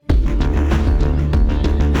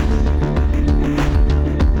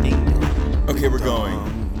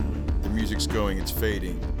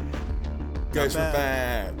fading. Guys, we're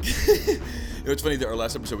back. It's funny that our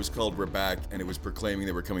last episode was called We're Back, and it was proclaiming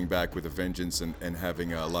that we're coming back with a vengeance and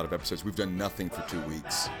having a lot of episodes. We've done nothing for 2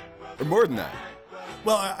 weeks. Or more than that.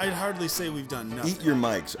 Well, I'd hardly say we've done nothing. Eat your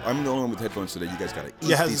mics. I'm the only one with headphones today. You guys got to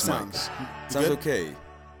eat these mics. Sounds okay.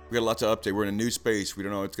 We got a lot to update. We're in a new space. We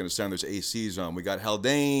don't know how it's going to sound. There's ACs on. We got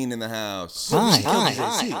Haldane in the house.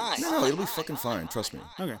 Hi. No, it'll be fucking fine. Trust me.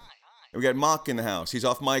 Okay. And we got Mock in the house. He's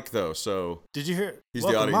off mic, though, so... Did you hear? He's the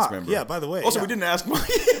audience Mock. member. Yeah, by the way. Also, yeah. we didn't ask Mock.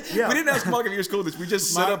 We didn't ask Mock if he was cool with this. We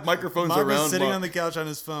just set up microphones Mock around was sitting Mock. on the couch on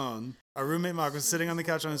his phone. Our roommate Mock was sitting on the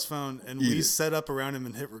couch on his phone, and we set up around him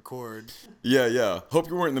and hit record. Yeah. Hope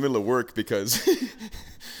you weren't in the middle of work, because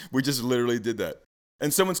we just literally did that.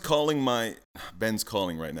 And someone's calling Ben's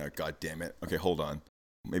calling right now. God damn it. Okay, hold on.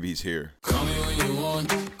 Maybe he's here. Call me when you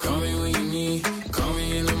want, call me when you need, call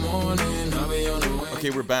me in the morning, I'll be on the way.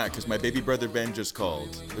 Okay, we're back, because my baby brother Ben just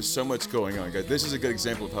called. There's so much going on, guys. This is a good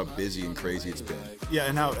example of how busy and crazy it's been. Yeah,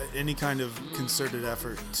 and how any kind of concerted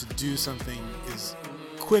effort to do something is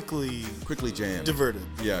quickly jammed. diverted.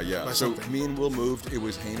 Yeah. So something. me and Will moved. It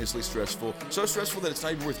was heinously stressful. So stressful that it's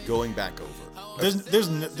not even worth going back over.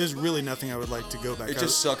 There's really nothing I would like to go back. It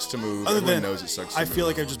just sucks to move. Other Everyone than knows it sucks to I move. feel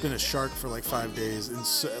like I've just been a shark for like 5 days, and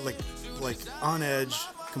so, like on edge,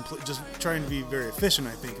 just trying to be very efficient.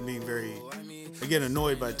 I think, and being very, again,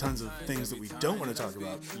 annoyed by tons of things that we don't want to talk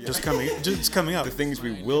about. Just coming up. The things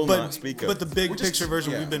we will not speak of. But the big picture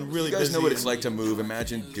version, we've been really busy. You guys know what it's like to move.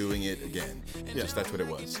 Imagine doing it again. Yeah. Just that's what it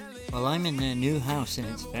was. Well, I'm in a new house and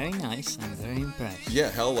it's very nice. I'm very impressed. Yeah,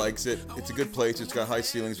 Hell likes it. It's a good place. It's got high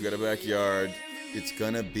ceilings. We got a backyard. It's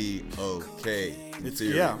gonna be okay.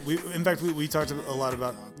 In fact, we talked a lot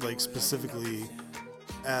about, like, specifically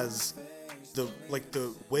as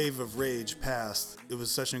the wave of rage passed. It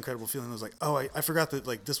was such an incredible feeling. I was like, oh, I forgot that,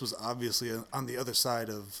 like, this was obviously on the other side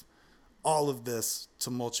of all of this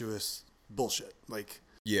tumultuous bullshit. Like,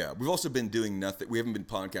 yeah, we've also been doing nothing. We haven't been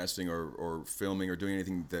podcasting or filming or doing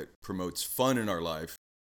anything that promotes fun in our life.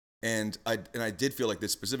 And I did feel like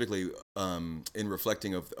this specifically in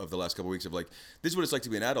reflecting of the last couple of weeks of, like, this is what it's like to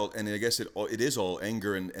be an adult, and I guess it is all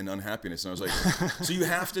anger and unhappiness. And I was like, so you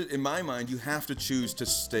have to, in my mind, you have to choose to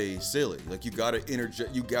stay silly. Like, you got to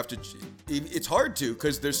interject. You have to. It's hard to,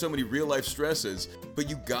 because there's so many real life stresses, but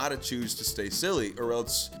you got to choose to stay silly, or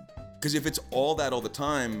else, because if it's all that all the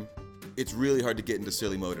time, it's really hard to get into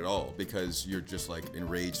silly mode at all, because you're just, like,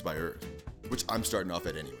 enraged by Earth, which I'm starting off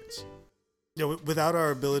at anyways. you know, without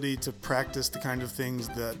our ability to practice the kind of things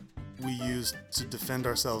that we use to defend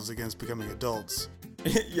ourselves against becoming adults,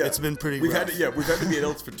 yeah, it's been pretty we've rough. We've had to be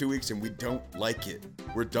adults for 2 weeks, and we don't like it.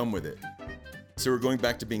 We're done with it. So we're going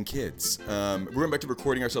back to being kids. We're going back to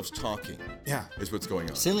recording ourselves talking. Yeah. Is what's going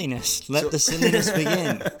on. Silliness. Let the silliness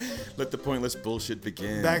begin. Let the pointless bullshit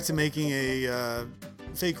begin. Back to making a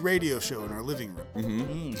fake radio show in our living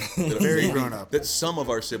room. That Very maybe- grown up. That some of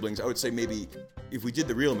our siblings, I would say maybe, if we did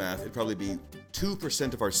the real math, it'd probably be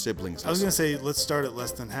 2% of our siblings. I was going to say, let's start at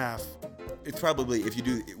less than half. It's probably, if you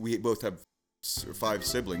do, we both have 5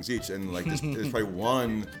 siblings each, and like there's probably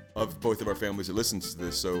one of both of our families that listens to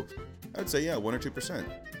this. So I'd say 1 or 2%.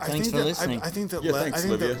 Thanks for listening. I think that thanks,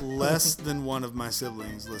 Olivia. less than one of my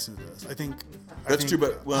siblings listen to this. I think That's true,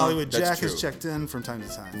 but, well, Hollywood that's Jack true. has checked in from time to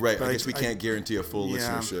time. Right. But I guess we can't guarantee a full yeah.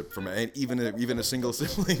 listenership from even a single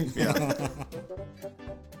sibling. Yeah.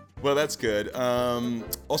 Well, that's good.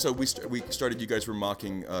 Also, we started. You guys were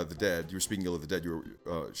mocking the Dead. You were speaking ill of the Dead. You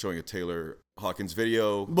were showing a Taylor Hawkins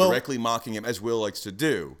video, directly mocking him, as Will likes to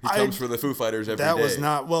do. He comes for the Foo Fighters every day. That was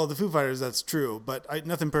not the Foo Fighters. That's true, but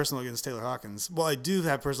nothing personal against Taylor Hawkins. Well, I do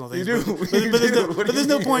have personal things. You do. But there's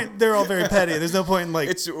no point. They're all very petty. There's no point in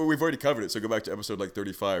like. We've already covered it. So go back to episode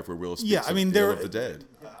 35 where Will speaks. Yeah, I mean, of Ill of the Dead.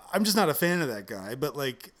 I'm just not a fan of that guy, but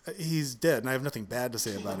like he's dead, and I have nothing bad to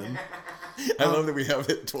say about him. I love that we have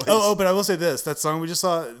it twice. But I will say this: that song we just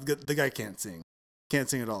saw, the guy can't sing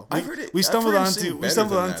at all. I've heard it. We stumbled I've heard him sing better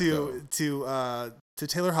than onto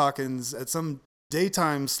Taylor Hawkins at some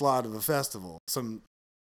daytime slot of a festival, some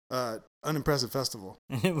unimpressive festival.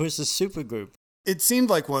 It was a super group. It seemed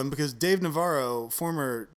like one because Dave Navarro,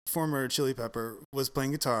 former Chili Pepper, was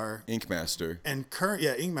playing guitar. Ink Master. And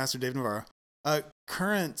Ink Master Dave Navarro.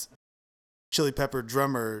 Current Chili Pepper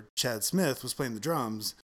drummer Chad Smith was playing the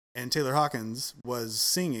drums, and Taylor Hawkins was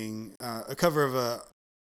singing a cover of a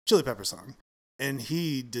Chili Pepper song, and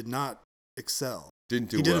he did not excel. He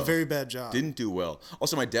did a very bad job. Didn't do well.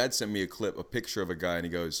 Also, my dad sent me a picture of a guy, and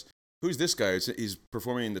he goes, "Who's this guy?" He's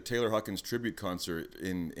performing in the Taylor Hawkins tribute concert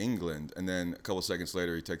in England. And then a couple seconds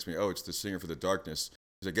later, he texts me, "Oh, it's the singer for The Darkness."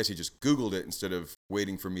 Because I guess he just Googled it instead of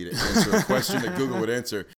waiting for me to answer a question that Google would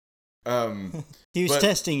answer. He was but-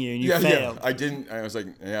 testing you and you failed. I didn't. I was like,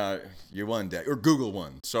 yeah, you won, Dad. Or Google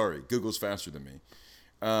won. Sorry, Google's faster than me.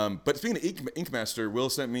 But speaking of Ink Master, Will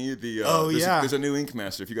sent me the. There's a new Ink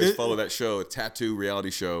Master. If you guys follow that show, a tattoo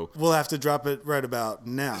reality show. We'll have to drop it right about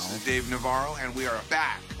now. This is Dave Navarro, and we are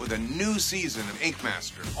back with a new season of Ink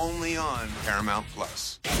Master, only on Paramount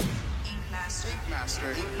Plus. Ink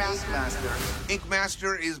Master. Ink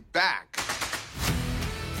Master is back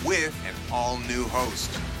with an all-new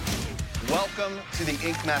host. Welcome to the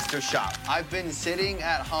Ink Master shop. I've been sitting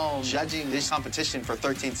at home judging this competition for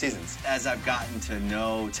 13 seasons. As I've gotten to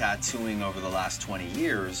know tattooing over the last 20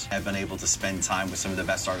 years, I've been able to spend time with some of the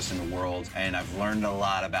best artists in the world, and I've learned a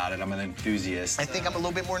lot about it. I'm an enthusiast. I think I'm a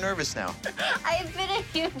little bit more nervous now. I've been a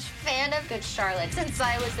huge fan of Good Charlotte since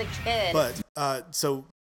I was a kid. But, so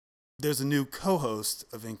there's a new co-host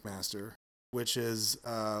of Ink Master, which is,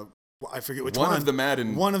 I forget which one. One of the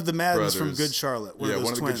Madden One of the Maddens from brothers. Good Charlotte. One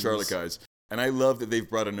of the Good Charlotte guys. And I love that they've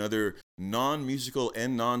brought another non-musical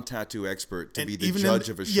and non-tattoo expert to be the judge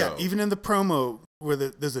of a show. Yeah, even in the promo where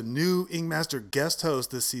there's a new Ink Master guest host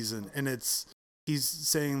this season, and he's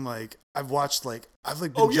saying like, I've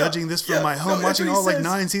been judging this from my home, watching all like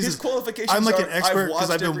 9 seasons. His qualifications I'm like are, an expert because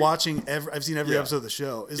I've been every- watching I've seen every episode of the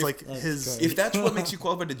show. It's like That's his. great. If that's what makes you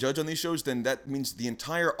qualified to judge on these shows, then that means the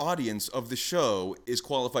entire audience of the show is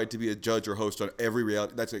qualified to be a judge or host on every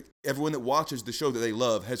reality. That's like everyone that watches the show that they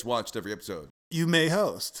love has watched every episode. You may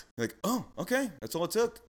host. Like, oh, okay, that's all it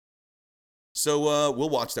took. So we'll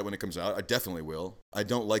watch that when it comes out. I definitely will. I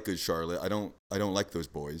don't like Good Charlotte. I don't like those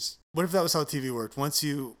boys. What if that was how TV worked? Once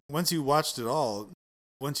you watched it all,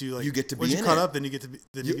 once you You get to be once you in caught it. up, then you get to be.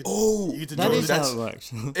 Then you get to That know is that- how it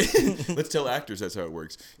works. Let's tell actors that's how it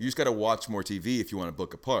works. You just got to watch more TV if you want to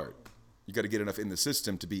book a part. You got to get enough in the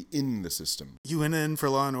system to be in the system. You went in for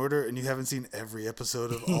Law and Order and you haven't seen every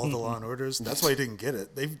episode of all the Law and Orders. That's why you didn't get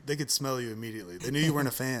it. They could smell you immediately. They knew you weren't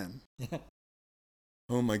a fan.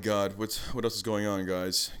 Oh my God, what else is going on,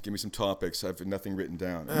 guys? Give me some topics. I have nothing written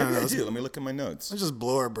down. I don't Maybe I know. do. Let me look at my notes. Let's just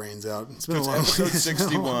blow our brains out. It's been So a it's long episode it's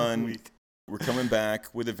been a long 61. week. We're coming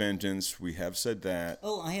back with a vengeance. We have said that.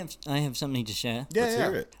 Oh, I have something to share. Yeah, Let's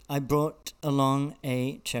hear it. I brought along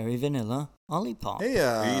a cherry vanilla Olipop. Hey,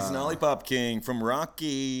 He's an Olipop King from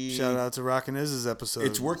Rocky. shout out to Rockin' Iz's episode.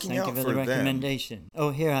 It's working Thank you out for for the them. recommendation. Oh,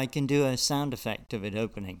 here, I can do a sound effect of it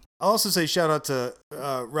opening. I'll also say shout out to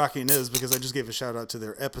Rockin' Iz because I just gave a shout out to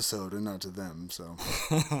their episode and not to them. So,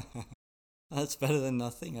 That's better than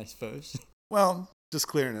nothing, I suppose. well, just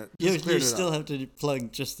clearing it. You Just clearing it still up. have to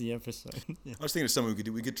plug just the episode. Yeah. I was thinking of something we could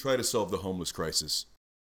do. We could try to solve the homeless crisis.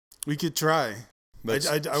 We could try. I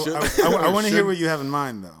Should- want to hear should- what you have in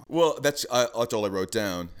mind, though. Well, that's all I wrote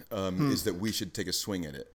down. Is that we should take a swing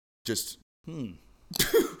at it, just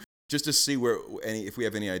just to see if we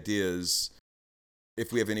have any ideas,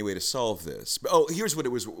 if we have any way to solve this. But, here's what it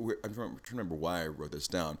was. I'm trying to remember why I wrote this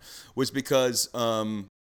down. Was because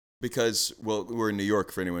well, we're in New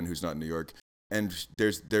York for anyone who's not in New York, and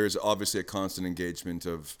there's obviously a constant engagement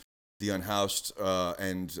of the unhoused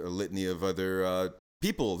and a litany of other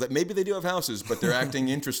people that maybe they do have houses, but they're acting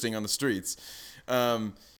interesting on the streets.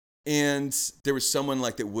 And there was someone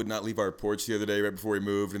like that would not leave our porch the other day right before we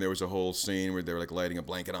moved, and there was a whole scene where they were like lighting a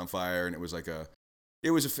blanket on fire, and it was like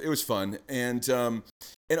it was fun, and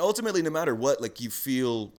ultimately, no matter what, like you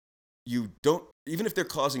feel you don't, even if they're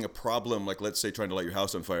causing a problem, like let's say trying to light your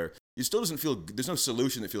house on fire, you still doesn't feel, there's no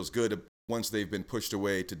solution that feels good once they've been pushed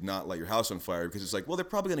away to not light your house on fire, because it's like, well, they're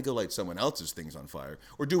probably going to go light someone else's things on fire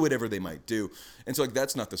or do whatever they might do, and so like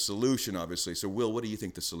that's not the solution, obviously. So Will, what do you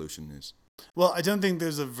think the solution is? Well, I don't think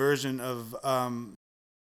there's a version of.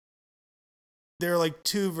 There are like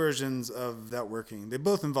two versions of that working. They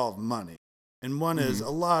both involve money, and one is a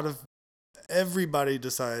lot of everybody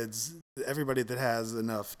that has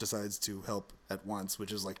enough decides to help at once,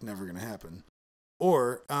 which is like never going to happen,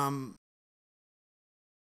 or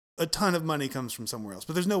a ton of money comes from somewhere else,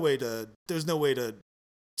 but there's no way to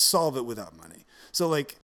solve it without money. So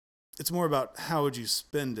like, it's more about how would you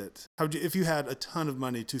spend it? If you had a ton of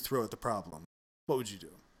money to throw at the problem, what would you do?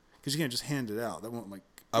 Because you can't just hand it out. That won't like.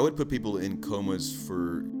 I would put people in comas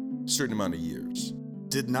for a certain amount of years.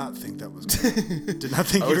 Did not think that was good. Did not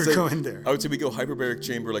think you were going there. I would say we go hyperbaric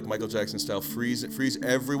chamber like Michael Jackson style. Freeze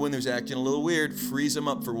everyone who's acting a little weird. Freeze them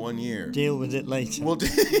up for 1 year. Deal with it later.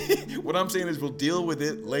 What I'm saying is we'll deal with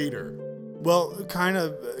it later. Well, kind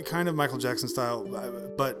of Michael Jackson style,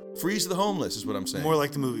 but Freeze the homeless is what I'm saying. more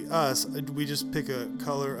like the movie Us. We just pick a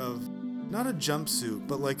color of not a jumpsuit,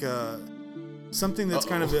 but like a something that's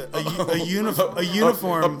kind of a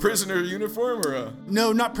uniform. A prisoner uniform or a...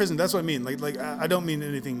 No, not prison. That's what I mean. Like I don't mean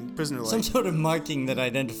anything prisoner-like. Some sort of marking that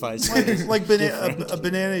identifies you. like a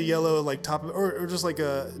banana yellow like top, or just like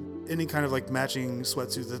any kind of like matching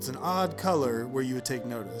sweatsuit that's an odd color where you would take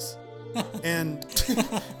notice. And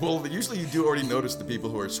well, usually you do already notice the people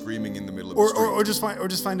who are screaming in the middle of the street. or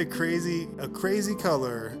just find a crazy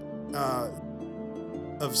color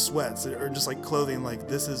of sweats or just like clothing. Like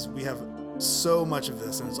we have so much of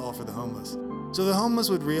this, and it's all for the homeless. So the homeless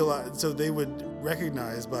would realize, so they would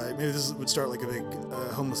recognize by maybe this would start like a big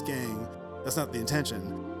homeless gang. That's not the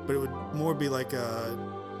intention, but it would more be like a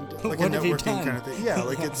networking kind of thing. Yeah,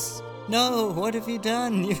 like it's. No, what have you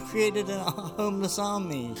done? You've created a homeless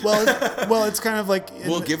army. Well, it's kind of like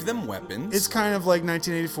we'll give them weapons. It's kind of like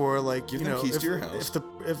 1984. Like give them keys to your house.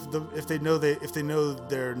 If they know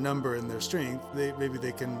their number and their strength, maybe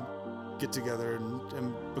they can get together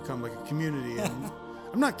and become like a community. And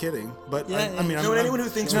I'm not kidding, but yeah, I mean, anyone who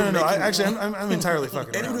thinks I'm entirely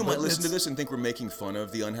fucking. Anyone who around, might listen to this and think we're making fun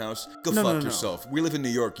of the unhoused, go fuck no. yourself. We live in New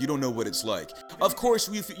York. You don't know what it's like. Of course,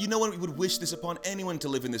 you know what? We would wish this upon anyone to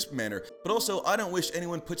live in this manner. But also, I don't wish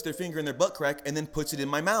anyone puts their finger in their butt crack and then puts it in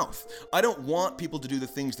my mouth. I don't want people to do the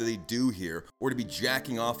things that they do here, or to be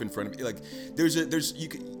jacking off in front of me. Like,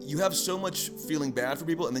 you have so much feeling bad for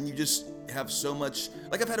people, and then you just have so much.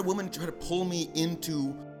 Like, I've had a woman try to pull me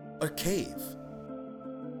into a cave.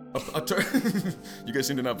 You guys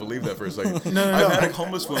seem to not believe that for a second. No. I've had a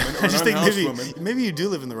homeless woman or an unhoused woman. Maybe you do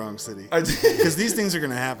live in the wrong city. Because these things are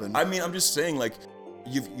going to happen. I mean, I'm just saying, like,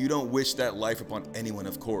 you don't wish that life upon anyone,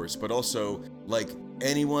 of course, but also, like,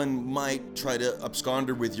 anyone might try to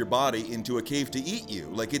absconder with your body into a cave to eat you.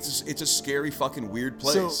 Like, it's a scary, fucking weird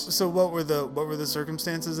place. So what were the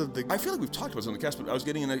circumstances of the? I feel like we've talked about this on the cast, but I was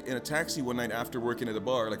getting in a taxi one night after working at a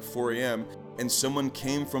bar, like 4 a.m., and someone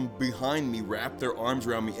came from behind me, wrapped their arms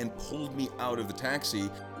around me, and pulled me out of the taxi.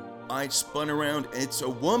 I spun around, and it's a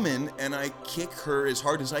woman, and I kick her as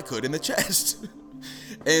hard as I could in the chest.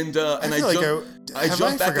 And I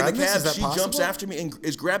jump back in the cab. She jumps after me and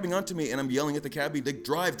is grabbing onto me, and I'm yelling at the cabbie, like,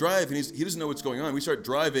 drive, and he doesn't know what's going on. We start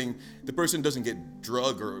driving. The person doesn't get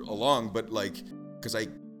drug or along, but like, because I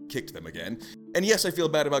kicked them again. And yes, I feel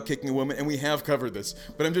bad about kicking a woman, and we have covered this,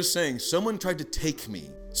 but I'm just saying, someone tried to take me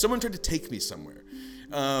somewhere.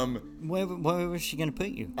 Where was she going to put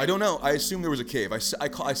you? I don't know. I assumed there was a cave. I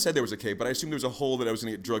said there was a cave, but I assumed there was a hole that I was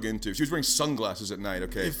going to get drug into. She was wearing sunglasses at night,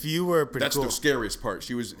 okay? If you were pretty That's cool. the scariest part.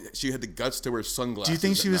 She had the guts to wear sunglasses. Do you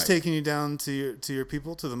think she was night. taking you down to your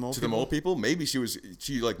people, to the mole people? To the mole people? Maybe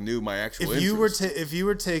she like knew my actual If interest. you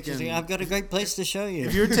were taken... She's like, I've got a great place to show you.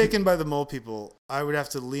 If you were taken by the mole people, I would have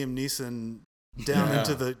to Liam Neeson down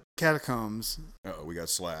into the catacombs. Oh, we got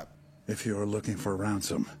slapped. If you're looking for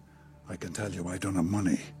ransom, I can tell you I don't have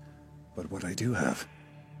money. But what I do have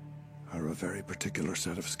are a very particular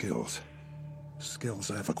set of skills.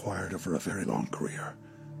 Skills I've acquired over a very long career.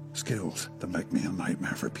 Skills that make me a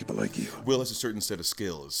nightmare for people like you. Will has a certain set of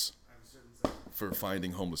skills for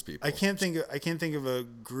finding homeless people. I can't think of a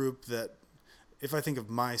group that, if I think of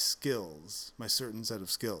my skills, my certain set of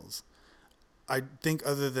skills, I think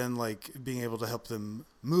other than like being able to help them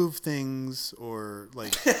move things or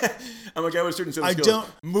like I'm a guy with a certain set of skills.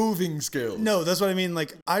 Moving skills. No, that's what I mean.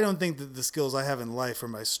 Like, I don't think that the skills I have in life, or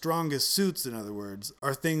my strongest suits, in other words,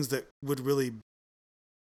 are things that would really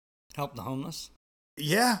help the homeless.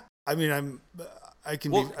 Yeah, I mean,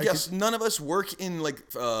 none of us work in like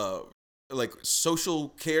social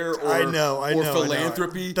care or I know,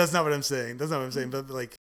 philanthropy. That's not what I'm saying. But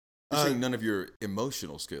like, you're saying none of your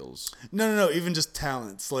emotional skills. No. Even just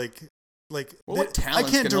talents, like. What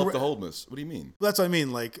talents can help the homeless? What do you mean? That's what I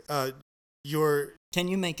mean. Like, Can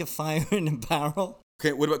you make a fire in a barrel?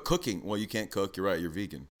 Okay, what about cooking? Well, you can't cook. You're right. You're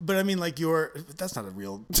vegan. But I mean, like, that's not a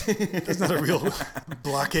real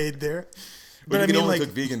blockade there. But you can only cook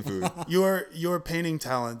vegan food. Your painting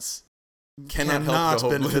talents cannot help the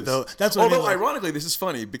homeless. Benefit that's what Although, I mean, ironically, this is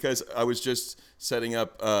funny because I was just setting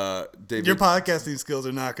up David. Your podcasting skills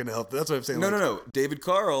are not going to help. That's what I'm saying. No. David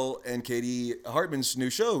Carl and Katie Hartman's new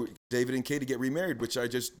show, David and Katie Get Remarried, which I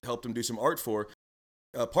just helped them do some art for.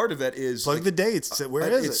 Part of that is... Plug the dates. Where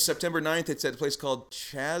is it? It's September 9th. It's at a place called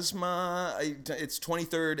Chasma. It's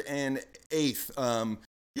 23rd and 8th.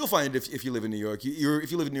 You'll find it if you live in New York.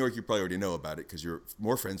 If you live in New York, you probably already know about it because you're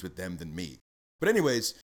more friends with them than me. But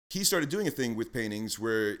anyways, he started doing a thing with paintings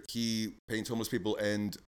where he paints homeless people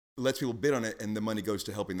and lets people bid on it, and the money goes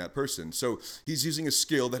to helping that person. So he's using a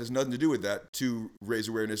skill that has nothing to do with that to raise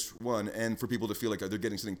awareness, one, and for people to feel like they're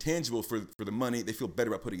getting something tangible for the money. They feel better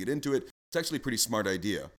about putting it into it. It's actually a pretty smart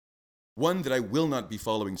idea. One that I will not be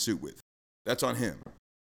following suit with. That's on him.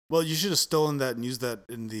 Well, you should have stolen that and used that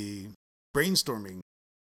in the brainstorming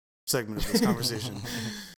segment of this conversation.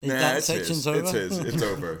 That section's over? It's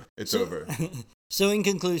over. It's over. So in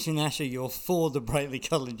conclusion, Asher, you're for the brightly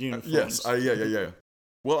colored uniforms. Yes. Yeah.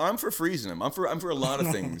 Well, I'm for freezing them. I'm for a lot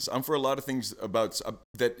of things. I'm for a lot of things about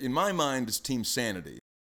that. In my mind, is team sanity.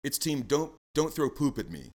 It's team don't throw poop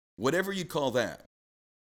at me. Whatever you call that.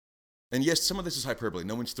 And yes, some of this is hyperbole.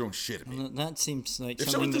 No one's throwing shit at me. Well, that seems like If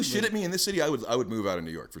someone threw shit at me in this city, I would move out of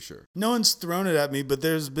New York for sure. No one's thrown it at me, but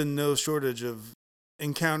there's been no shortage of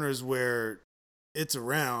encounters where it's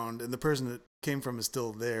around and the person that came from is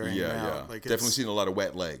still there. Yeah. Like Definitely seen a lot of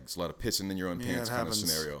wet legs, a lot of pissing in your own pants kind of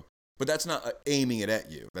scenario. But that's not aiming it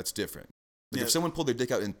at you. That's different. Like if someone pulled their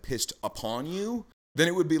dick out and pissed upon you, then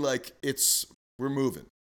it would be like we're moving.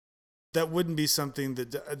 That wouldn't be something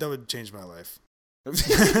that would change my life. That's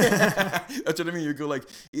what I mean. You go like,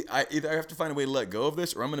 either I have to find a way to let go of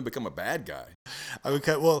this, or I'm going to become a bad guy. I would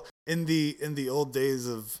cut. Well, in the old days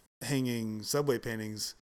of hanging subway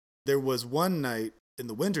paintings, there was one night in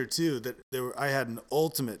the winter too that I had an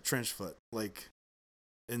ultimate trench foot, like,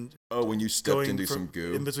 and when you stepped into some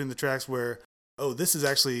goo in between the tracks, where this is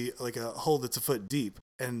actually like a hole that's a foot deep,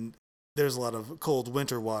 and there's a lot of cold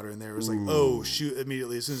winter water in there. It was like, shoot!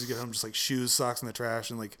 Immediately as soon as you get home, just like shoes, socks in the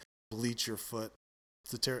trash, and like bleach your foot.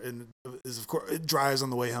 And of course it dries on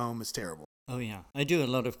the way home. It's terrible. Oh yeah, I do a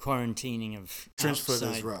lot of quarantining of trench foot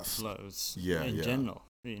is rough. Clothes. In general,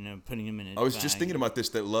 putting them in a I was bag. just thinking about this.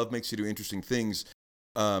 That love makes you do interesting things.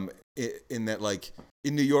 In that, like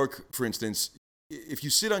in New York, for instance, if you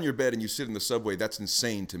sit on your bed and you sit in the subway, that's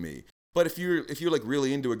insane to me. But if you're like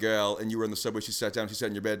really into a gal and you were in the subway, she sat down, she sat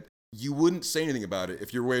in your bed, you wouldn't say anything about it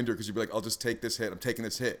if you're way into her because you'd be like, I'll just take this hit. I'm taking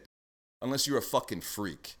this hit, unless you're a fucking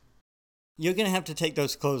freak. You're going to have to take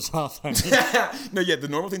those clothes off. No, the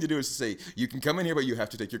normal thing to do is to say, you can come in here, but you have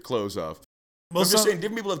to take your clothes off. Well, I'm just saying,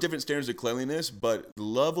 different people have different standards of cleanliness, but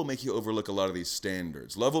love will make you overlook a lot of these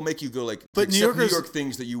standards. Love will make you go like, but New York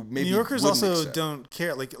things that you maybe New Yorkers wouldn't also accept. Don't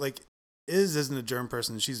care. Like isn't a germ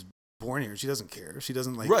person. She's born here. She doesn't care. She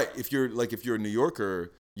doesn't like. Right. If you're a New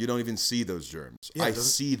Yorker, you don't even see those germs. Yeah, I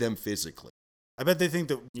see them physically. I bet they think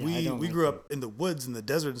that we grew up in the woods and the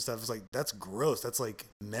desert and stuff. It's like, that's gross. That's like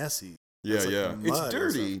messy. Yeah. It's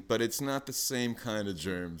dirty, but it's not the same kind of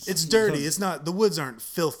germs. It's dirty. It's not. The woods aren't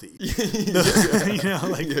filthy. There's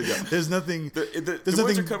nothing. The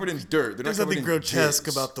woods are covered in dirt. There's nothing grotesque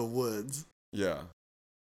about the woods. Yeah,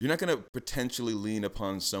 you're not going to potentially lean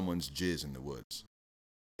upon someone's jizz in the woods.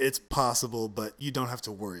 It's possible, but you don't have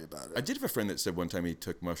to worry about it. I did have a friend that said one time he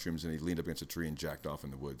took mushrooms and he leaned up against a tree and jacked off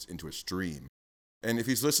in the woods into a stream. And if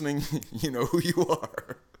he's listening, you know who you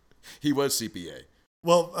are. He was CPA.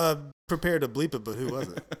 Well, prepare to bleep it, but who was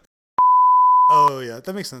it? Oh, yeah,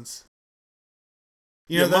 that makes sense.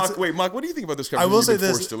 Mock, what do you think about this conversation? I will say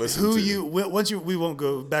this: we won't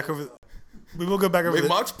go back over. We will go back over. Wait,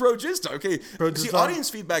 Mock's pro jizz talk. Okay, see, audience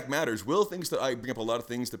feedback matters. Will thinks that I bring up a lot of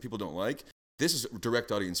things that people don't like. This is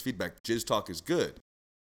direct audience feedback. Jizz talk is good.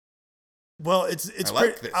 Well, it's this.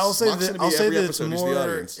 I'll say that it's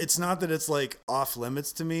more. It's it's not that it's like off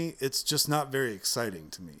limits to me. It's just not very exciting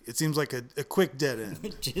to me. It seems like a quick dead end.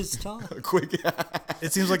 Jizz talk.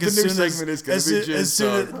 It seems like the new segment is going to be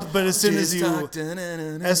jizz talk. But as soon as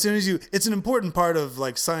you, it's an important part of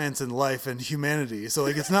like science and life and humanity. So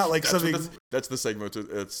like it's not like something. That's the segment.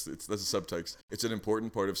 That's the subtext. It's an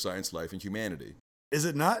important part of science, life, and humanity. Is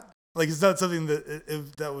it not? Like it's not something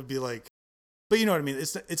that would be like. But you know what I mean?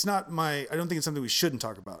 It's not I don't think it's something we shouldn't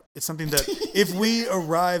talk about. It's something that if we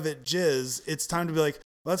arrive at jizz, it's time to be like,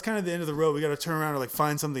 well, that's kind of the end of the road. We got to turn around or like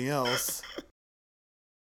find something else.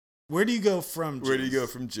 Where do you go from jizz? Where do you go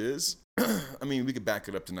from jizz? I mean, we could back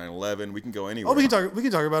it up to 9/11. We can go anywhere. Oh, we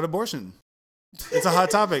can talk about abortion. It's a hot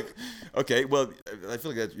topic. Okay, well, I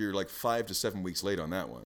feel like you're like 5 to 7 weeks late on that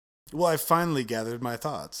one. Well, I finally gathered my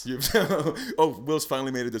thoughts. Will's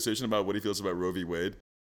finally made a decision about what he feels about Roe v. Wade.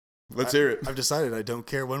 Let's hear it. I've decided I don't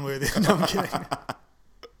care one way or the other. No, I'm kidding.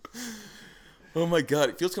 Oh my God,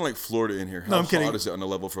 it feels kind of like Florida in here. How hot is it on a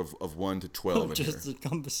level of 1 to 12 in Just here? the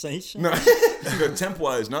conversation? No,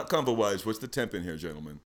 temp-wise, not combo-wise. What's the temp in here,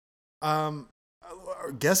 gentlemen?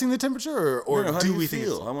 Guessing the temperature, or no, how do you we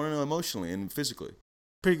feel? think I want to know emotionally and physically.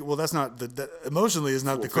 Well, that's not the emotionally is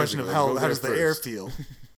not the question of how does the air feel.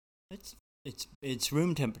 It's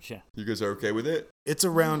room temperature. You guys are okay with it? It's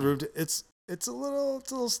around room. It's a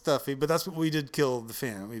little stuffy, but that's what we did. Kill the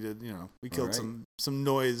fan. We did. We killed some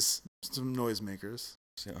noise makers.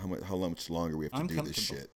 See how much longer we have to do this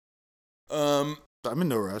shit. I'm in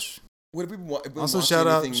no rush. What have we been Also, watching shout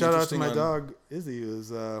out anything to interesting my on- dog Izzy,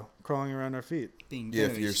 who's crawling around our feet. Being Yeah,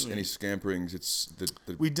 if very you're sweet. any scamperings, it's the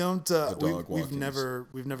We don't. dog We've walkings. never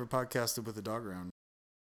podcasted with a dog around.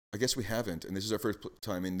 I guess we haven't, and this is our first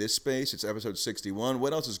time in this space. It's episode 61.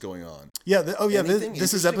 What else is going on? Yeah. Anything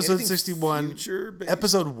This is interesting? episode Anything 61. future-based?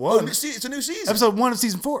 Episode Oh, 1. it's a new season. Episode 1 of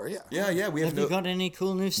season 4. Yeah. Yeah. We have Have you got any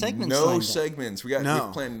cool new segments? no lined up? segments. We've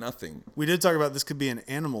planned nothing. We did talk about this could be an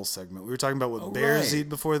animal segment. We were talking about what bears right. eat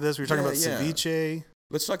before this. We were talking about ceviche.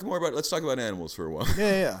 Let's talk about animals for a while.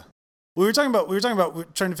 Yeah. We were talking about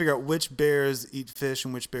trying to figure out which bears eat fish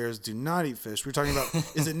and which bears do not eat fish. We were talking about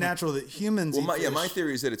is it natural that humans eat fish? My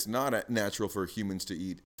theory is that it's not natural for humans to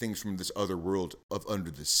eat things from this other world of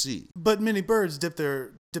under the sea. But many birds dip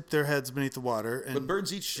their heads beneath the water, and But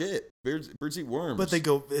birds eat shit. Birds eat worms. but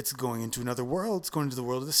it's going into another world. It's going into the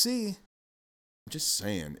world of the sea. I'm just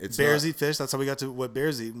saying. Bears eat fish. That's how we got to what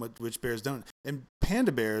bears eat and which bears don't. And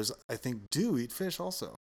panda bears, I think, do eat fish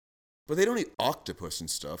also. But they don't eat octopus and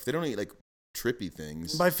stuff. They don't eat like trippy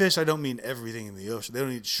things. By fish, I don't mean everything in the ocean. They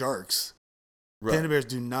don't eat sharks. Right. Panda bears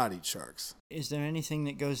do not eat sharks. Is there anything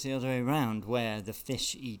that goes the other way around where the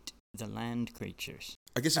fish eat the land creatures?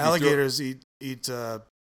 I guess if Alligators eat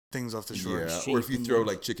things off the you shore. throw, or if you throw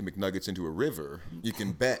like chicken McNuggets into a river, you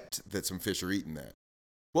can bet that some fish are eating that.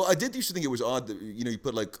 Well, I did used to think it was odd that you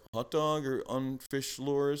put like hot dog or on fish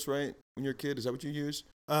lures, right? When you're a kid, is that what you use?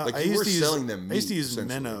 Like I used to selling them meat, I used to use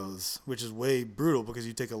essentially. minnows, which is way brutal because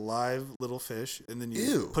you take a live little fish and then you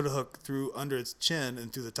Ew. put a hook through under its chin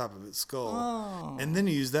and through the top of its skull. Oh. And then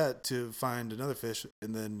you use that to find another fish,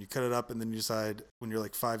 and then you cut it up, and then you decide when you're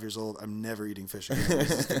like 5 years old, I'm never eating fish again.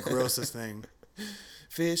 This is the grossest thing.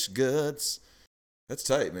 Fish guts. That's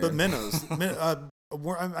tight, man. But minnows,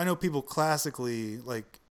 I know people classically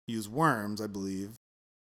like use worms, I believe.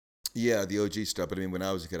 Yeah, the OG stuff. But I mean, when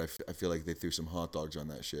I was a kid, I feel like they threw some hot dogs on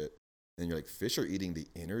that shit. And you're like, fish are eating the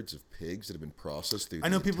innards of pigs that have been processed through. I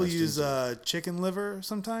know the people use intestines. chicken liver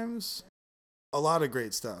sometimes. A lot of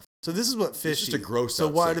great stuff. So this is what fish just a eat. gross So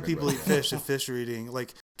out why do segment, people right? eat fish if fish are eating?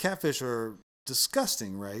 Like catfish are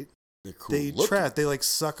disgusting, right? They're cool. They eat looking. trash. They like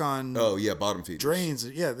suck on Oh yeah, bottom feeders. drains.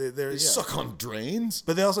 Yeah, they're They yeah. suck on drains.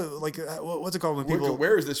 But they also like what's it called when people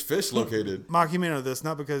Where is this fish located? Mark, you may know this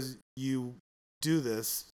not because you do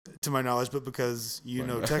this to my knowledge, but because you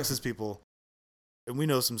know Texas people, and we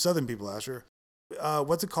know some Southern people. Asher,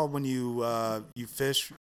 what's it called when you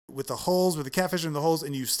fish with the holes, with the catfish in the holes,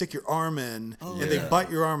 and you stick your arm in, and they Yeah. bite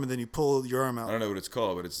your arm, and then you pull your arm I out. don't know what it's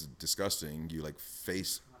called, but it's disgusting. You like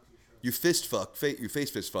you face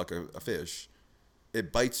fist fuck a fish.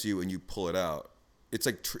 It bites you and you pull it out. It's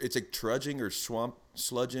like trudging or swamp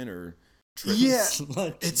sludging or Yeah,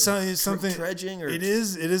 Sludge. it's something. dredging or It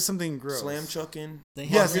is something gross. slam chucking. They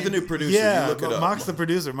Yes, have You're the new producer. Yeah, you look it but up. Mock's the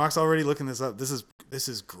producer. Mock's already looking this up. This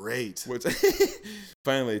is great.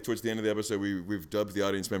 Finally, towards the end of the episode, we've dubbed the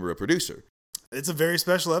audience member a producer. It's a very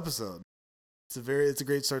special episode. It's a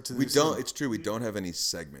great start to the We new don't. season. It's true. We don't have any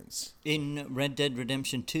segments. In Red Dead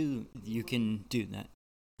Redemption 2, you can do that.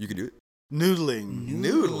 You can do it. Noodling.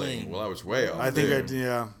 Noodling. Well, I was way off. I think there.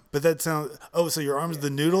 yeah. But that sounds. Oh, so your arm's the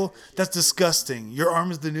noodle? That's disgusting. Your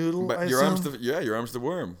arm is the noodle. But I your arm's assume? your arm's the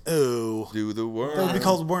worm. Oh, Do the worm. that would be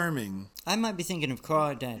called worming. I might be thinking of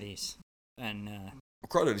crawdaddies. And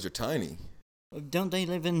Crawdads are tiny. don't they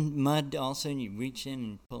live in mud also, and you reach in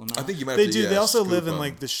and pull them out? I think you might. They have to, do. yeah, They also scoop live in them.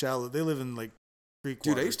 like the shallow. They live in like creek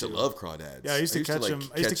Dude, water, I used to too. love crawdads. Yeah, I used to catch them.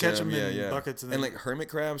 I used to catch them in yeah. buckets and and then- like hermit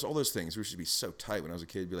crabs, all those things. We should be so tight when I was a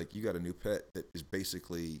kid. Be like, you got a new pet that is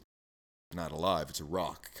basically not alive. It's a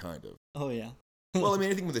rock, kind of. Oh, yeah. Well, I mean,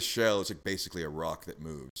 anything with a shell is like basically a rock that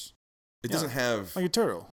moves. It Yeah. doesn't have. like a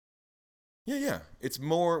turtle. Yeah. It's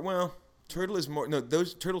more. Well, turtle is more. No,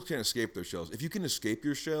 those turtles can't escape their shells. If you can escape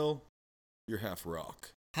your shell, you're half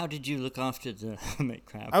rock. How did you look after the hermit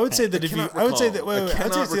crab? I would say pet? that if you, I would say that. Wait, I I'd say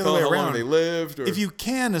cannot it's the recall other way how long around. they lived. Or, If you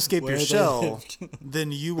can escape Where your they shell, lived.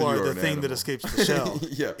 then you Then are you are the an thing that animal. escapes the shell.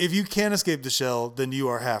 Yeah. If you can escape the shell, then you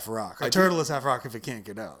are half rock. A I do- turtle is half rock if it can't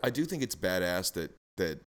get out. I do think it's badass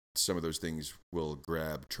that some of those things will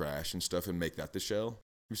grab trash and stuff and make that the shell.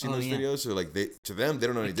 You've seen Oh, those yeah. videos? So like to them, they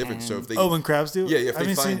don't know any They difference. So can. if they, Oh, when crabs do? Yeah, if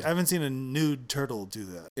they I haven't seen a nude turtle do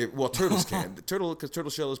that. well, turtles can. Because turtle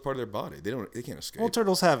shell is part of their body. They can't escape. Well,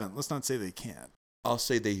 turtles haven't. Let's not say they can't. I'll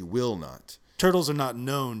say they will not. Turtles are not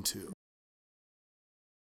known to.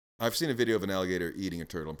 I've seen a video of an alligator eating a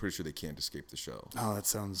turtle. I'm pretty sure they can't escape the shell. Oh, that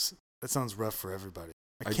sounds rough for everybody.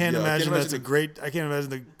 I I- can't yeah, I can't imagine that's a imagine great. I can't imagine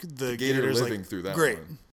the Gator gators living like through that great.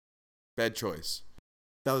 one. Bad choice.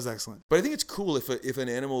 That was excellent. But I think it's cool if an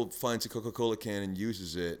animal finds a Coca-Cola can and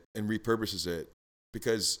uses it and repurposes it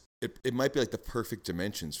because it might be like the perfect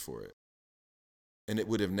dimensions for it. and it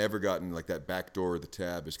would have never gotten like that back door. The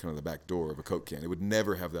tab is kind of the back door of a Coke can. It would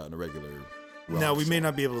never have that in a regular. Now we may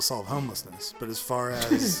not be able to solve homelessness, but as far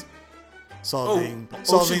as solving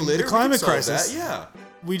ocean litter, the climate we can solve crisis, that, yeah.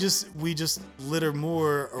 we just litter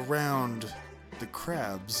more around the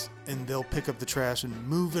crabs, and they'll pick up the trash and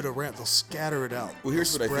move it around. They'll scatter it out. Well,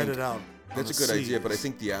 here's They'll what I think. Spread it out. That's a good idea, but I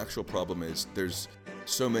think the actual problem is there's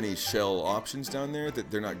so many shell options down there that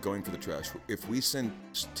they're not going for the trash. If we send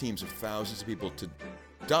teams of thousands of people to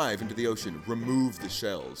dive into the ocean, remove the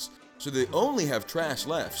shells, so they only have trash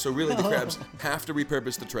left. So really, the crabs have to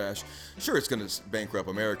repurpose the trash. Sure, it's going to bankrupt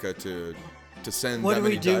America to send What that do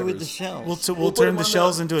many we do divers. with the shells? We'll put turn them the on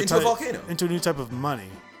shells into a volcano. into a new type of money.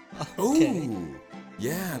 Okay. Ooh,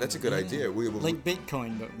 yeah, that's a good idea. We will, Like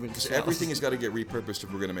Bitcoin, but with because shells. everything has got to get repurposed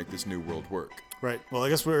if we're going to make this new world work. Right. Well, I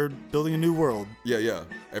guess we're building a new world. Yeah.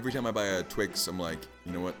 Every time I buy a Twix, I'm like,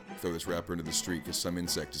 you know what? Throw this wrapper into the street because some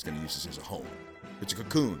insect is going to use this as a home. It's a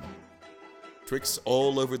cocoon. Twix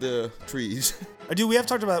all over the trees. We have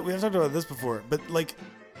talked about this before, but like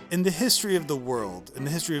in the history of the world, in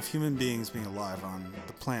the history of human beings being alive on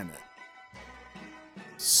the planet,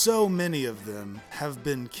 so many of them have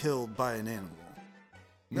been killed by an animal.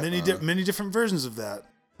 Many different versions of that,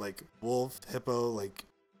 like wolf, hippo, like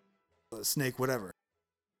snake, whatever.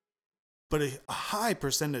 But a high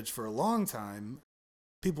percentage for a long time,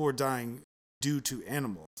 people were dying due to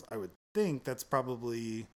animals. I would think that's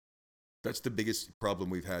probably... That's the biggest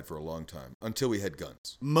problem we've had for a long time, until we had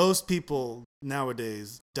guns. Most people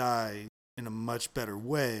nowadays die in a much better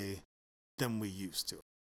way than we used to.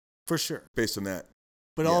 For sure. Based on that.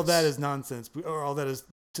 But all that is nonsense, or all that is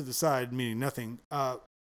to the side, meaning nothing.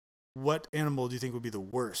 What animal do you think would be the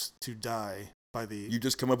worst to die by the... You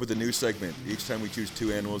just come up with a new segment. Each time we choose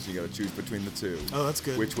two animals, you got to choose between the two. Oh, that's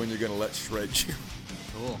good. Which one you're going to let shred you.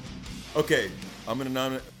 Cool. Okay, I'm going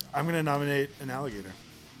to nominate an alligator.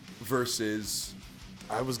 Versus...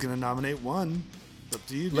 I was going to nominate one. It's up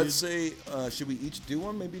to you, dude. Let's say, should we each do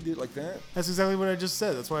one? Maybe do it like that? That's exactly what I just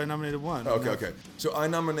said. That's why I nominated one. Okay. So I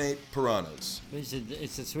nominate piranhas.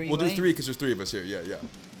 It's a three-way? We'll do three because there's three of us here. Yeah.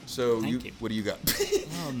 So Thank you. What do you got?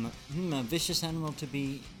 A vicious animal to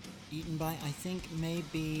be eaten by, I think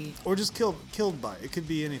maybe... Or just killed by. It could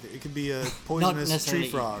be anything. It could be a poisonous tree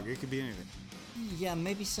frog. It could be anything. Yeah,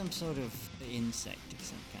 maybe some sort of insect of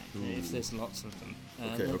some kind, if there's lots of them.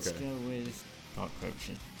 Let's go with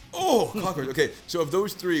cockroaches. Oh, cockroach. Okay, so of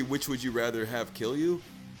those three, which would you rather have kill you?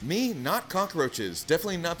 Me, not cockroaches.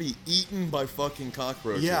 Definitely not be eaten by fucking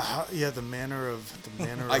cockroaches. Yeah. The manner of.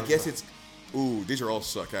 I guess it's. Ooh, these are all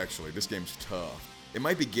suck. Actually, this game's tough. It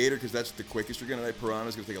might be gator because that's the quickest you're gonna die.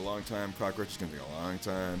 Piranha's gonna take a long time. Cockroach is gonna take a long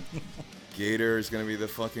time. Gator is gonna be the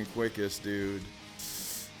fucking quickest, dude.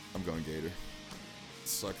 I'm going gator.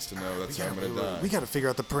 Sucks to know that's how I'm gonna die. We got to figure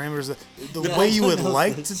out the parameters. The way you would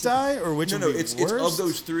like to die, or which would be it's worse? of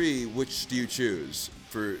those three. Which do you choose?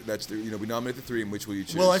 We nominate the three, and which will you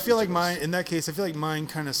choose? Well, I feel like mine. In that case, I feel like mine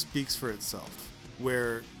kind of speaks for itself.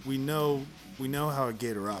 Where we know how a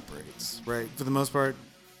gator operates, right? For the most part,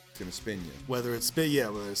 it's gonna spin you. Whether it's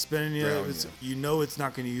spinning you, Drown you know it's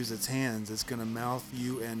not going to use its hands. It's going to mouth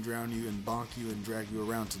you and drown you and bonk you and drag you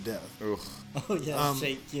around to death. Ugh. Oh yeah,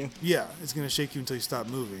 shake you. Yeah, it's going to shake you until you stop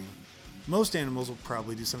moving. Most animals will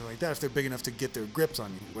probably do something like that if they're big enough to get their grips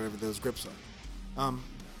on you, whatever those grips are.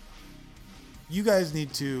 You guys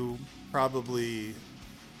need to probably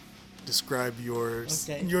describe your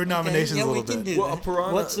nominations a little bit. A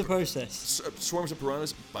piranha. What's the process? Swarms of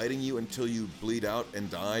piranhas biting you until you bleed out and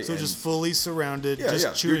die. So just fully surrounded,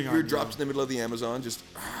 chewing on you. You're dropped in the middle of the Amazon, just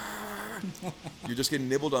you're just getting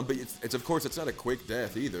nibbled on. But it's of course it's not a quick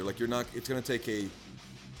death either. Like it's gonna take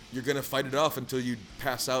you're gonna fight it off until you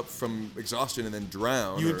pass out from exhaustion and then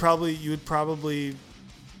drown. You would probably,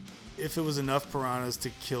 if it was enough piranhas to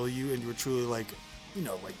kill you, and you were truly like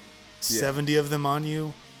 70 of them on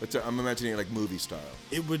you. I'm imagining it like movie style.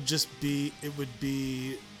 It would be. I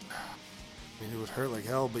mean, it would hurt like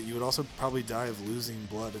hell, but you would also probably die of losing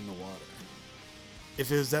blood in the water.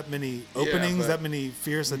 If it was that many openings, that many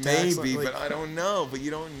fierce attacks. Maybe, but I don't know. But you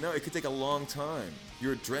don't know. It could take a long time.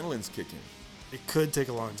 Your adrenaline's kicking. It could take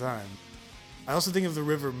a long time. I also think of the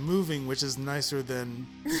river moving, which is nicer than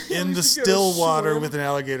in the still water with an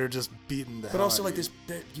alligator just beating the hell But also out like of this,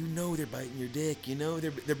 they're biting your dick.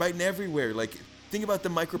 They're biting everywhere. Like think about the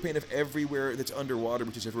micropain of everywhere that's underwater,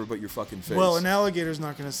 which is everywhere but your fucking face. Well, an alligator's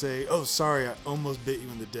not going to say, "Oh, sorry, I almost bit you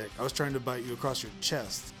in the dick. I was trying to bite you across your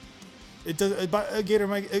chest." It does. A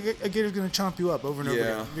gator's going to chomp you up over and over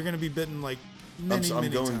again. You're going to be bitten like many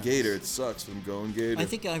I'm going times. Gator. It sucks, but I'm going Gator. I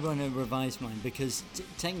think I want to revise mine because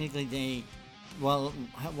technically Well,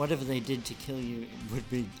 whatever they did to kill you would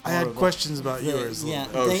be horrible. I had questions about yours. Yeah,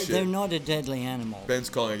 shit. they're not a deadly animal. Ben's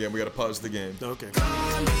calling again. We got to pause the game. Okay.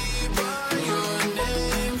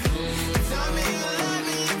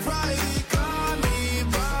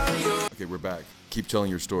 Okay, we're back. Keep telling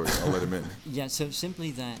your story. I'll let him in. Yeah, so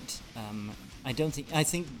simply that I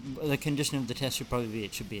think the condition of the test should probably be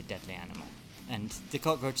it should be a deadly animal. And the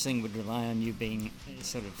cockroach thing would rely on you being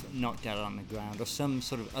sort of knocked out on the ground or some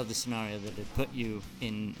sort of other scenario that would put you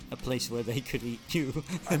in a place where they could eat you.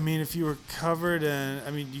 I mean, if you were covered in...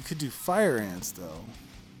 I mean, you could do fire ants, though.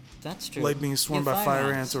 That's true. Like being swarmed by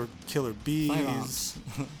fire ants or killer bees. Fire ants.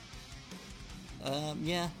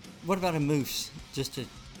 Yeah. What about a moose? Just to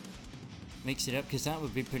mix it up, because that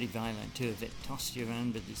would be pretty violent, too, if it tossed you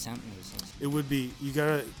around with its antlers. It would be... You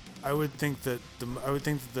gotta... I would think that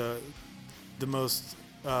the most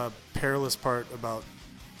perilous part about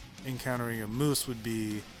encountering a moose would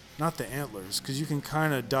be not the antlers, because you can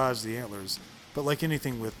kind of dodge the antlers, but like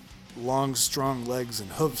anything with long, strong legs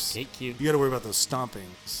and hoofs, you got to worry about those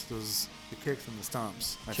stompings, the kicks and the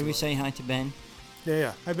stomps. Should we say hi to Ben?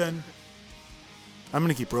 Yeah. Hi, Ben. I'm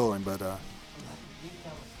gonna keep rolling, but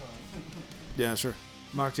yeah, sure.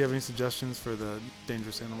 Mark, do you have any suggestions for the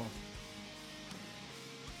dangerous animal?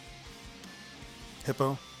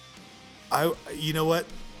 Hippo. You know what?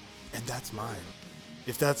 And that's mine.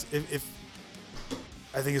 If I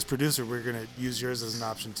think as producer, we're gonna use yours as an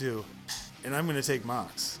option too, and I'm gonna take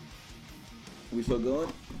Mox. We still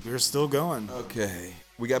going? We're still going. Okay.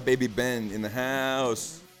 We got baby Ben in the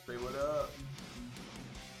house. Say what up.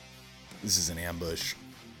 This is an ambush.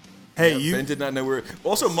 Hey, Ben did not know we were...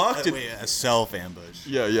 Also, Mock did... A self-ambush.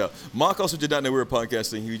 Yeah. Mock also did not know we were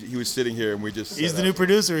podcasting. He was sitting here and we just... He's the new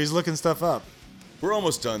producer. He's looking stuff up. We're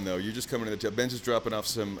almost done, though. You're just coming to the tail. Ben's just dropping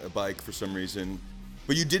off a bike for some reason.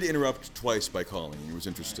 But you did interrupt twice by calling. It was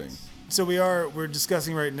interesting. So we're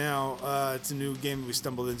discussing right now, it's a new game we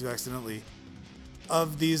stumbled into accidentally,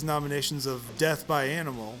 of these nominations of death by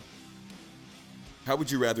animal. How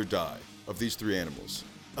would you rather die of these three animals?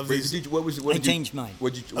 Of Wait, these, I changed mine.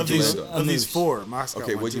 What'd you land on? Of these four, Mox got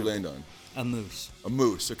Okay, one what'd you too. land on? A moose. A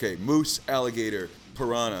moose. Okay, moose, alligator,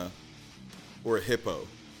 piranha, or a hippo.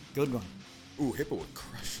 Good one. Ooh, hippo would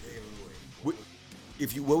crush you.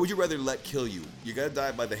 What would you rather let kill you? You gotta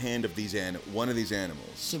die by the hand of one of these animals.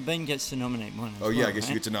 So Ben gets to nominate one. Oh yeah, I guess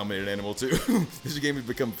you get to nominate an animal too. This game has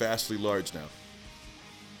become vastly large now.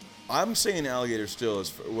 I'm saying alligator still is.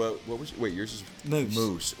 What was? Wait, yours is moose.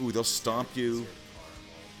 Moose. Ooh, they'll stomp you.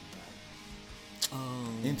 Oh.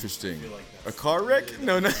 Interesting. A car wreck?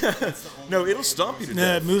 No. No, it'll stomp you to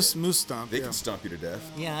death. Moose stomp. They can stomp you to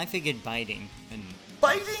death. Yeah, I figured biting. And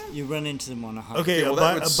biting? You run into them on a hunt. Okay, well,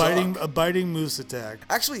 a biting moose attack.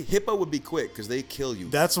 Actually, hippo would be quick because they kill you.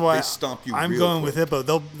 That's why they stomp you. I'm real going quick. with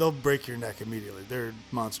hippo. They'll break your neck immediately. They're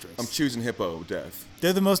monstrous. I'm choosing hippo death.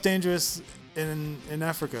 They're the most dangerous in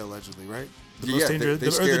Africa, allegedly, right? The Yeah, most dangerous, they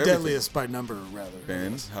scare or the everything. deadliest by number, rather.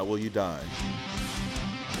 Ben, how will you die?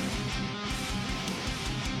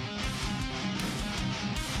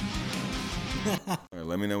 All right,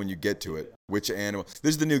 let me know when you get to it. Which animal?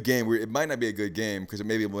 This is the new game. It might not be a good game because it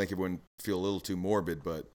maybe will make everyone feel a little too morbid,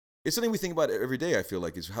 but it's something we think about every day. I feel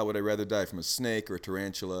like is how would I rather die from a snake or a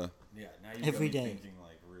tarantula? Yeah, now you every got me day. thinking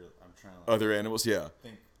like real. I'm trying to. Other animals, yeah.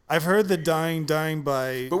 I've heard the dying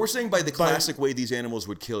by. But we're saying by the classic way these animals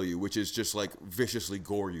would kill you, which is just like viciously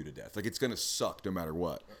gore you to death. Like it's gonna suck no matter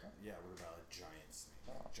what. Yeah, what about a giant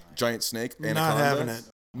snake? Giant snake? Not Anaconda? having it.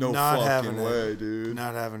 No Not fucking having way, it. dude.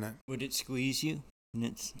 Not having it. Would it squeeze you? And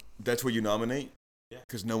it's That's what you nominate? Yeah.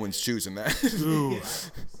 Because no one's choosing that. Ooh.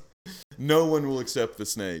 No one will accept the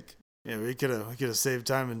snake. Yeah, we could have saved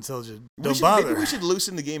time and told you Maybe don't bother. we should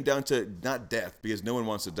loosen the game down to not death because no one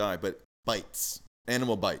wants to die, but bites.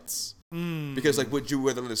 Animal bites. Because like, would you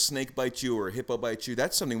rather let a snake bite you or a hippo bite you?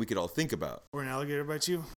 That's something we could all think about. Or an alligator bite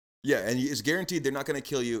you. Yeah, and it's guaranteed they're not going to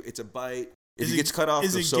kill you. It's a bite. If it gets cut off,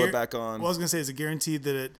 they'll sew it back on. Well, I was gonna say, is it guaranteed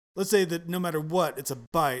that let's say that no matter what, it's a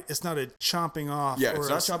bite. It's not a chomping off. Yeah, it's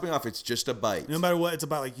not chomping off. It's just a bite. No matter what, it's a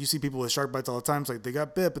bite. Like you see people with shark bites all the time. It's like they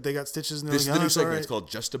got bit, but they got stitches. And This is like, the new segment. right. It's called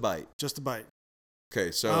Just a Bite. Just a bite.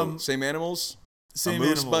 Okay, so same animals. Same a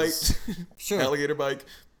moose animals. bite. Sure. Alligator bite.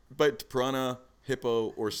 Bite piranha,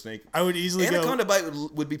 hippo, or snake. I would easily Anaconda bite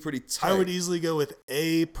would be pretty tight. I would easily go with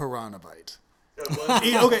a piranha bite.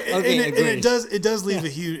 Okay, and it does leave a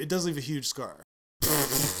huge scar.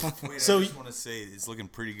 Wait, So I just want to say it's looking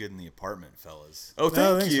pretty good in the apartment, fellas. Oh,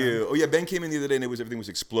 thank thanks, you. man. Oh, yeah, Ben came in the other day and everything was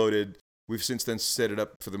exploded. We've since then set it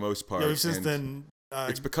up for the most part. Yeah, we've since then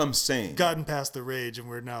it's become sane. gotten past the rage, and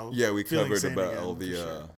we're now We feeling covered sane about again, all for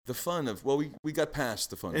sure. the fun of. Well, we got past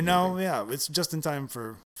the fun. And of now, moving. it's just in time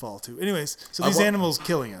for fall too. Anyways, so I these want- animals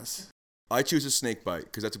killing us. I choose a snake bite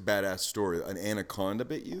because that's a badass story. An anaconda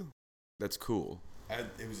bit you? That's cool.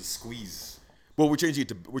 It was a squeeze. Well, we're changing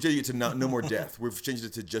it to no more death. We've changed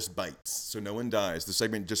it to just bites, so no one dies. The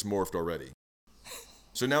segment just morphed already.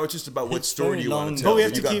 So now it's just about what It's story very do you want long. to But tell. we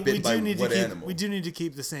have You to got keep. bit We by do need to what keep. animal? We do need to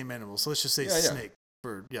keep the same animal. So let's just say Yeah, yeah. snake.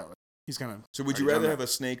 He's gonna. So would you rather have a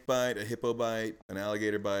snake bite, a hippo bite, an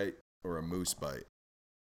alligator bite, or a moose bite?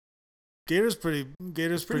 Gator's pretty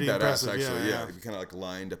It's pretty badass, impressive. actually. Yeah. If you kind of like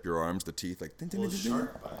lined up your arms, the teeth, like. Well,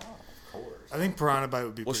 shark bite. Of course. I think piranha bite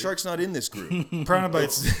would be. Well, pretty- shark's not in this group. Piranha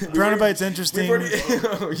bite's interesting.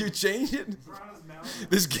 You changed it.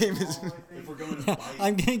 This game is. If we're going to bite,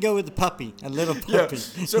 I'm gonna go with the puppy, a little Yeah, puppy.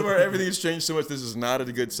 somewhere everything has changed so much. This is not a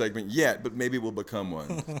good segment yet, but maybe it will become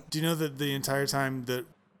one. Do you know that the entire time that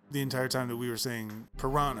we were saying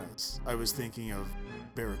piranhas, I was thinking of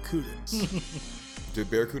barracudas. Do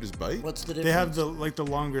barracudas bite? What's the difference? They have the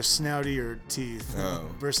longer snoutier teeth Oh.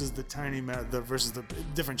 versus the tiny versus the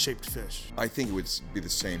different shaped fish. I think it would be the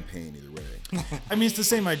same pain either way. I mean, it's the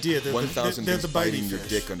same idea. They're 1,000 they're things the bitey biting your fish.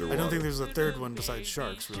 dick I underwater. don't think there's a third one besides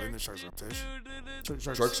sharks. Really, and the sharks aren't fish.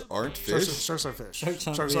 Sharks aren't fish? Sharks are fish. Sharks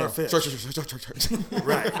aren't Sharks real. are fish. Sharks.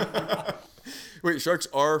 Right. Wait, sharks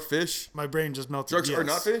are fish? My brain just melted. Sharks are Yes.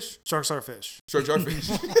 not fish? Sharks are fish. Sharks are fish.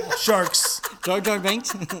 Sharks. Jar Jar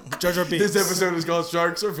Binks. Jar Jar Binks. This episode is called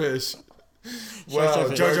Sharks or Fish. Sharks are Wow,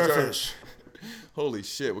 fish. Jar Jar fish. Holy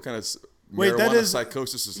shit, what kind of Wait, marijuana that is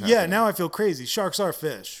psychosis is happening? Yeah, now I feel crazy. Sharks are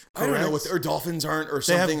fish. I don't know correct? what or dolphins aren't or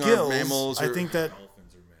They have something gills. are mammals. I Or, think that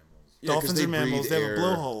Yeah, 'cause dolphins they are mammals. breathe They have a air.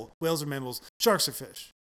 blowhole. Whales are mammals. Sharks are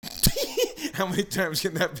fish. How many times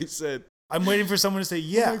can that be said? I'm waiting for someone to say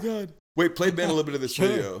yeah. Oh my god. Wait, play Ben a little bit of this Sure.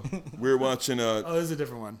 video. We were watching Oh, this is a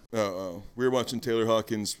different one. we were watching Taylor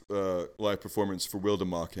Hawkins' live performance for Will to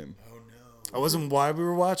mock him. I wasn't why we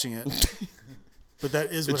were watching it, but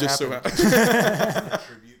that is It what just happened. so happened.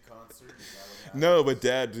 tribute concert. Is that what happened? No, but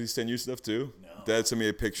Dad, did he send you stuff too? No. Dad sent me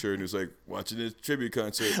a picture and he was like, watching a tribute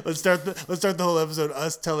concert. Let's start the whole episode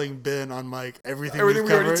us telling Ben on mic everything Everything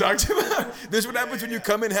we've we already covered. talked about. This is what happens when you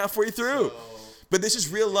come in halfway through. But this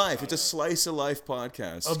is real life. It's a slice of life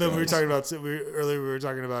podcast. Oh, Ben, we were guys. talking about earlier. We were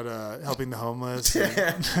talking about helping the homeless.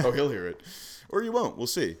 and- Oh, he'll hear it. Or you won't. We'll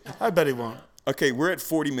see. I bet he won't. Okay, we're at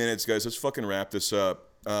 40 minutes, guys. Let's fucking wrap this up.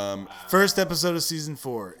 First episode of season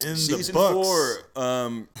 4 in the Season books.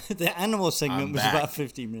 4. The animal segment I'm was back. about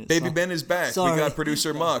 50 minutes. Baby long. Ben is back. Sorry. We got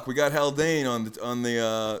producer Mock. We got Haldane on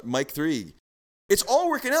the mic 3. It's all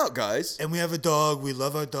working out, guys. And we have a dog. We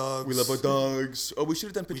love our dogs. We love our dogs. Oh, we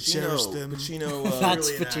should have done Pacino. We cherish them. Pacino. That's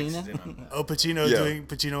Really an Pacino. accident on that. Oh, Pacino Yeah. doing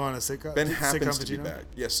Pacino on a sitcom. Ben sitcom happens to be Pacino? back.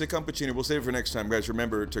 Yeah, sitcom Pacino. We'll save it for next time, guys.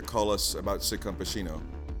 Remember to call us about sitcom Pacino.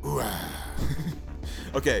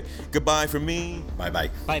 Okay, goodbye from me. Bye bye.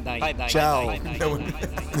 Bye bye. Bye bye. Ciao. Bye bye. No one- Bye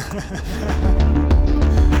bye.